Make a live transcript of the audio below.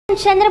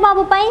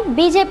చంద్రబాబుపై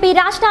బీజేపీ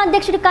రాష్ట్ర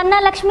అధ్యక్షుడు కన్నా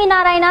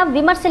లక్ష్మీనారాయణ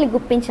విమర్శలు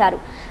గుప్పించారు.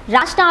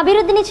 రాష్ట్ర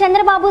అభివృద్ధిని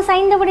చంద్రబాబు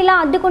సైంధవుడిలా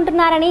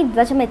అడ్డుకుంటున్నారని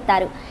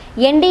ధ్వజమెత్తారు.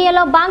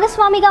 ఎన్డీఏలో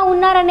భాగస్వామిగా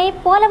ఉన్నారనే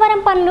పోలవరం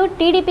పనులు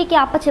టీడీపీకి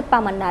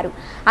అప్పచెప్పామన్నారు.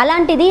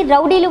 అలాంటిది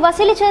రౌడీలు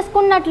వసూలు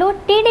చేసుకున్నట్లు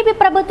టీడీపీ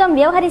ప్రభుత్వం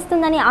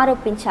వ్యవహరిస్తుందని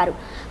ఆరోపించారు.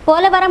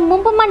 పోలవరం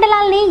ముంపు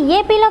మండలాల్ని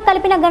ఏపీలో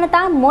కలిపిన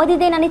ఘనత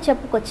మోదీదేనని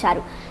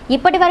చెప్పుకొచ్చారు.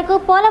 ఇప్పటి వరకు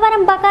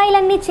పోలవరం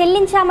బకాయిలన్నీ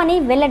చెల్లించామని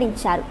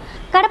వెల్లడించారు.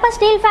 కడప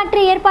స్టీల్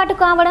ఫ్యాక్టరీ ఏర్పాటు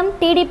కావడం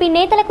టీడీపీ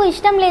నేతలకు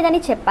ఇష్టం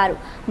లేదని చెప్పారు.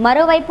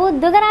 మరోవైపు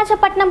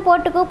దుగరాజపట్నం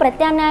పోర్టుకు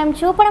ప్రత్యామ్నాయం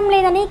చూపడం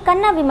లేదని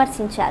కన్నా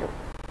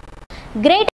విమర్శించారు. గ్రేట్